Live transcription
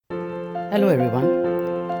Hello everyone,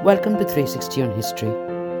 welcome to 360 on History.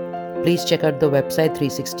 Please check out the website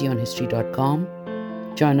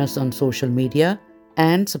 360onhistory.com, join us on social media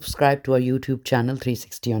and subscribe to our YouTube channel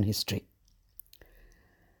 360 on History.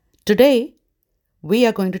 Today, we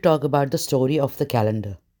are going to talk about the story of the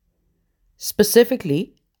calendar.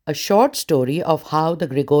 Specifically, a short story of how the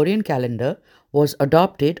Gregorian calendar was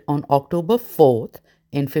adopted on October 4th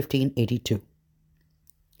in 1582.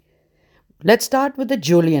 Let's start with the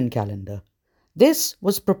Julian calendar. This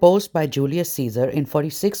was proposed by Julius Caesar in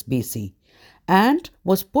 46 BC and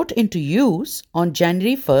was put into use on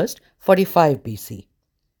January 1st, 45 BC.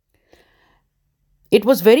 It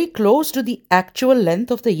was very close to the actual length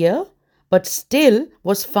of the year, but still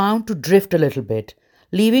was found to drift a little bit,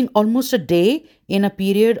 leaving almost a day in a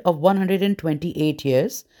period of 128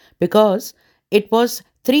 years because it was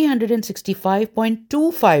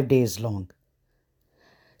 365.25 days long.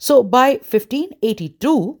 So by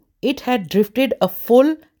 1582, it had drifted a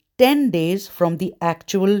full 10 days from the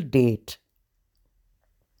actual date.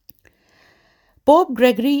 Pope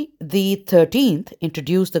Gregory XIII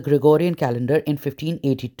introduced the Gregorian calendar in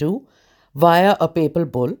 1582 via a papal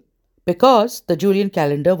bull because the Julian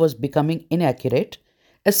calendar was becoming inaccurate,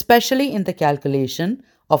 especially in the calculation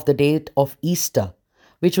of the date of Easter,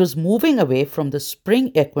 which was moving away from the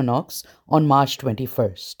spring equinox on March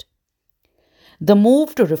 21st. The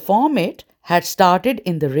move to reform it had started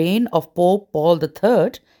in the reign of Pope Paul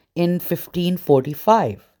III in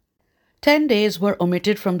 1545. 10 days were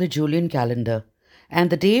omitted from the Julian calendar, and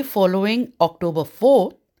the day following October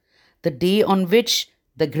 4th, the day on which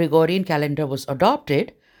the Gregorian calendar was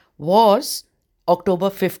adopted, was October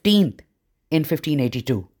 15th in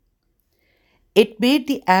 1582. It made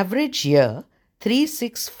the average year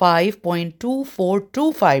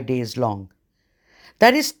 365.2425 days long.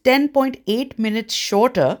 That is 10.8 minutes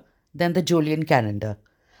shorter than the Julian calendar,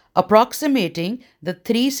 approximating the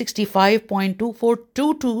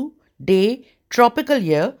 365.2422 day tropical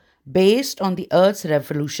year based on the Earth's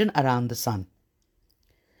revolution around the Sun.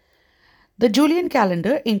 The Julian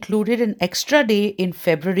calendar included an extra day in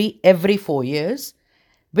February every 4 years,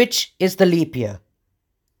 which is the leap year.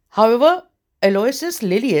 However, Aloysius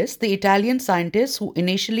Lilius, the Italian scientist who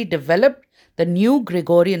initially developed the new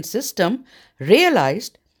Gregorian system,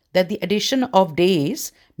 realized that the addition of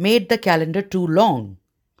days made the calendar too long.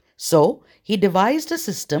 So, he devised a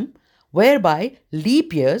system whereby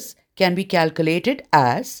leap years can be calculated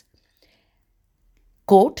as,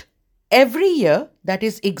 quote, every year that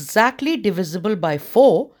is exactly divisible by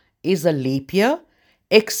 4 is a leap year,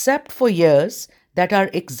 except for years that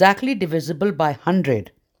are exactly divisible by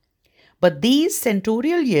 100. But these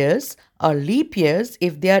centurial years are leap years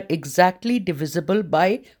if they are exactly divisible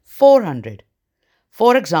by 400.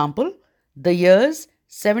 For example, the years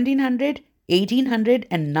 1700, 1800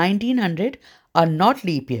 and 1900 are not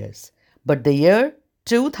leap years, but the year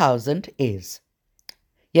 2000 is.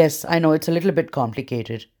 Yes, I know it's a little bit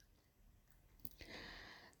complicated.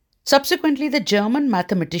 Subsequently, the German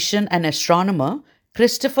mathematician and astronomer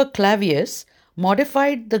Christopher Clavius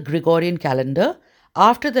modified the Gregorian calendar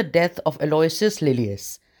after the death of Aloysius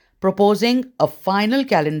Lilius, proposing a final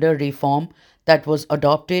calendar reform that was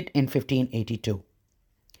adopted in 1582.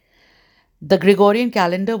 The Gregorian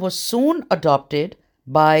calendar was soon adopted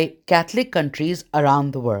by Catholic countries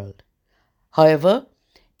around the world. However,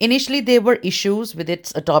 initially there were issues with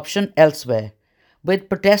its adoption elsewhere, with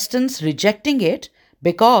Protestants rejecting it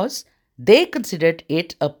because they considered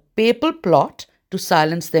it a papal plot to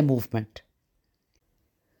silence their movement.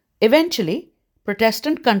 Eventually,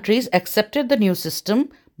 Protestant countries accepted the new system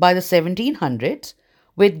by the 1700s,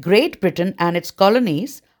 with Great Britain and its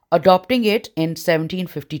colonies adopting it in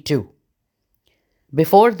 1752.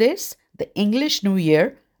 Before this, the English New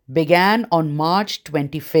Year began on March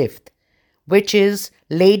 25th, which is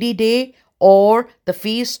Lady Day or the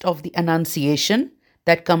Feast of the Annunciation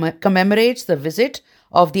that commemorates the visit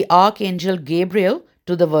of the Archangel Gabriel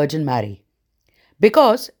to the Virgin Mary,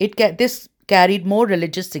 because this carried more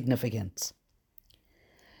religious significance.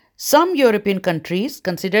 Some European countries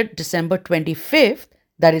considered December 25th,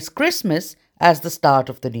 that is Christmas, as the start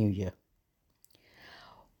of the new year.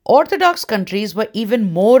 Orthodox countries were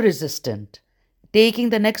even more resistant,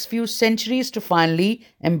 taking the next few centuries to finally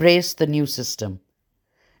embrace the new system.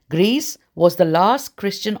 Greece was the last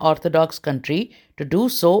Christian Orthodox country to do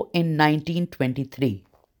so in 1923.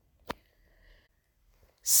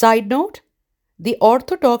 Side note, the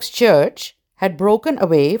Orthodox Church had broken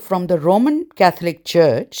away from the Roman Catholic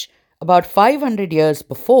Church about 500 years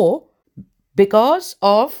before because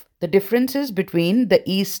of the differences between the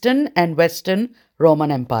Eastern and Western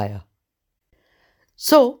Roman Empire.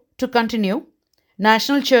 So, to continue,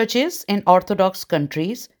 National churches in Orthodox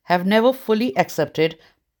countries have never fully accepted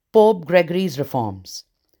Pope Gregory's reforms.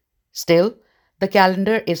 Still, the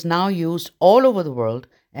calendar is now used all over the world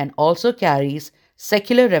and also carries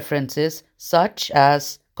secular references such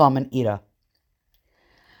as Common Era.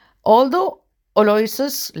 Although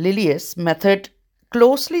Aloysius Lilius' method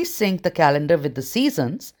closely synced the calendar with the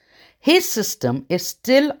seasons, his system is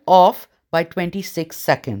still off by 26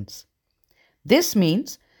 seconds. This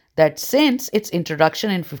means that since its introduction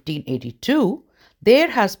in 1582,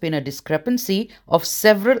 there has been a discrepancy of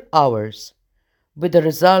several hours, with the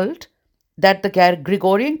result that the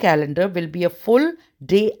Gregorian calendar will be a full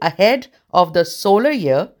day ahead of the solar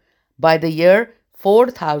year by the year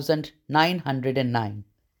 4909.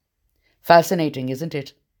 Fascinating, isn't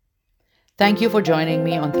it? Thank you for joining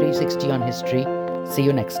me on 360 on History. See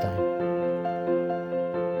you next time.